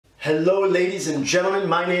Hello ladies and gentlemen,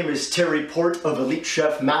 my name is Terry Port of Elite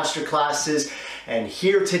Chef Masterclasses, and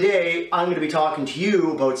here today I'm going to be talking to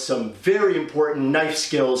you about some very important knife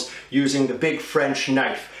skills using the big French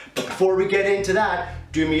knife. But before we get into that,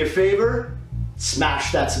 do me a favor,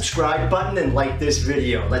 smash that subscribe button and like this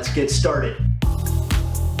video. Let's get started.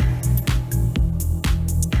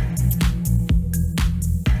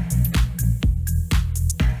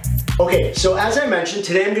 Okay, so as I mentioned,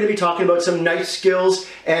 today I'm going to be talking about some knife skills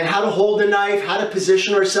and how to hold a knife, how to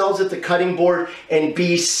position ourselves at the cutting board and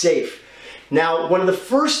be safe. Now, one of the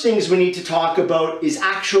first things we need to talk about is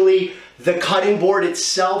actually the cutting board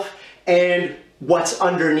itself and what's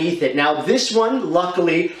underneath it. Now, this one,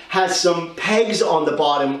 luckily, has some pegs on the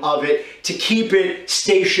bottom of it to keep it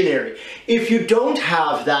stationary. If you don't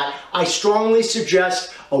have that, I strongly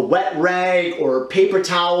suggest a wet rag or paper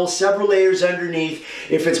towel, several layers underneath,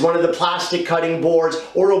 if it's one of the plastic cutting boards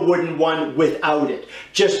or a wooden one without it.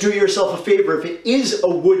 Just do yourself a favor, if it is a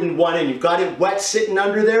wooden one and you've got it wet sitting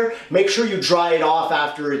under there, make sure you dry it off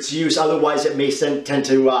after its use, otherwise it may tend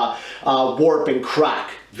to warp and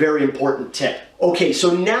crack. Very important tip. Okay,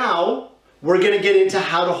 so now we're gonna get into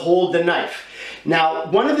how to hold the knife. Now,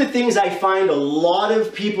 one of the things I find a lot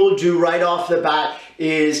of people do right off the bat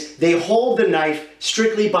is they hold the knife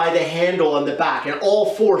strictly by the handle on the back and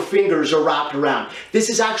all four fingers are wrapped around. This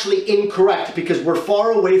is actually incorrect because we're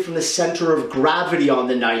far away from the center of gravity on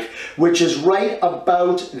the knife, which is right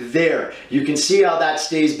about there. You can see how that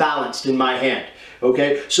stays balanced in my hand.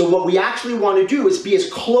 Okay, so what we actually want to do is be as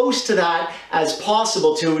close to that as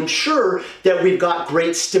possible to ensure that we've got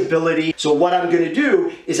great stability. So what I'm going to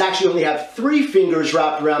do is actually only have 3 fingers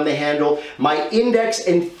wrapped around the handle. My index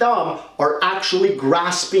and thumb are actually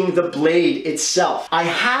grasping the blade itself. I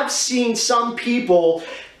have seen some people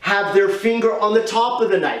have their finger on the top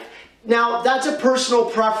of the knife. Now, that's a personal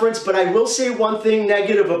preference, but I will say one thing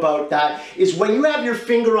negative about that is when you have your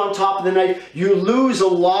finger on top of the knife, you lose a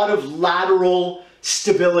lot of lateral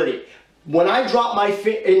stability. When I drop my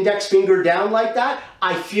index finger down like that,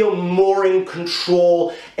 I feel more in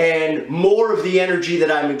control and more of the energy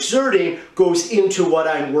that I'm exerting goes into what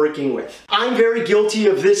I'm working with. I'm very guilty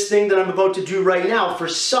of this thing that I'm about to do right now. For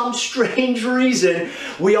some strange reason,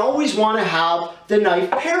 we always want to have the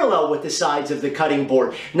knife parallel with the sides of the cutting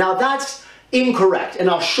board. Now that's incorrect, and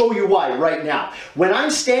I'll show you why right now. When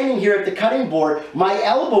I'm standing here at the cutting board, my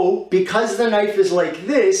elbow, because the knife is like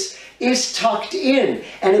this, is tucked in,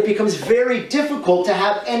 and it becomes very difficult to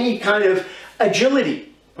have any kind of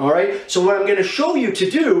agility. All right, so what I'm going to show you to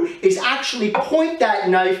do is actually point that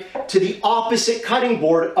knife to the opposite cutting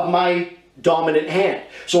board of my dominant hand.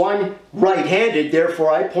 So I'm right-handed,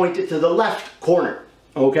 therefore I point it to the left corner.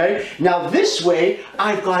 Okay, now this way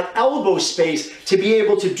I've got elbow space to be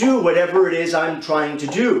able to do whatever it is I'm trying to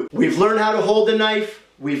do. We've learned how to hold the knife.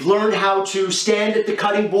 We've learned how to stand at the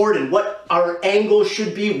cutting board and what our angle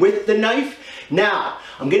should be with the knife. Now,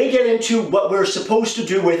 I'm going to get into what we're supposed to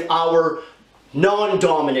do with our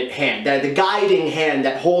non-dominant hand, the guiding hand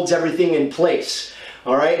that holds everything in place.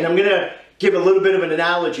 All right, and I'm going to give a little bit of an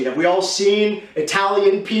analogy. Have we all seen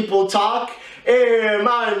Italian people talk? Hey,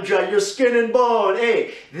 mangia, your skin and bone.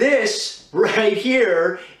 Hey, this right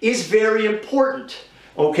here is very important.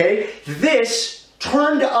 Okay, this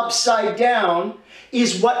turned upside down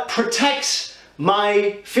is what protects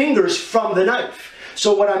my fingers from the knife.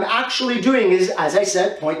 So what I'm actually doing is, as I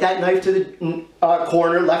said, point that knife to the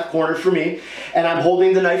corner, left corner for me, and I'm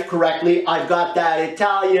holding the knife correctly. I've got that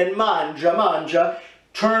Italian mangia,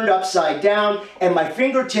 turned upside down, and my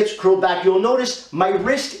fingertips curled back. You'll notice my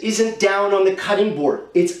wrist isn't down on the cutting board,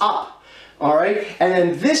 it's up. All right, and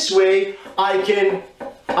then this way I can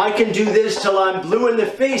do this till I'm blue in the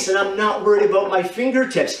face and I'm not worried about my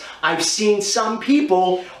fingertips. I've seen some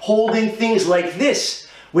people holding things like this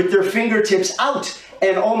with their fingertips out,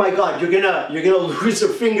 and oh my God, you're gonna lose a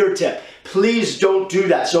fingertip. Please don't do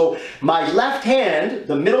that. So my left hand,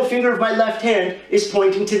 the middle finger of my left hand is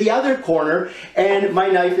pointing to the other corner and my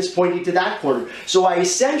knife is pointing to that corner. So I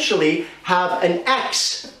essentially have an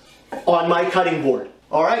X on my cutting board.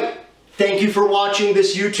 All right. Thank you for watching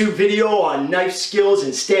this YouTube video on knife skills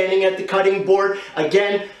and standing at the cutting board.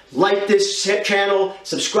 Again, like this channel,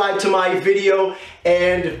 subscribe to my video,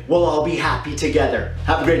 and we'll all be happy together.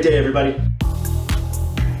 Have a great day, everybody.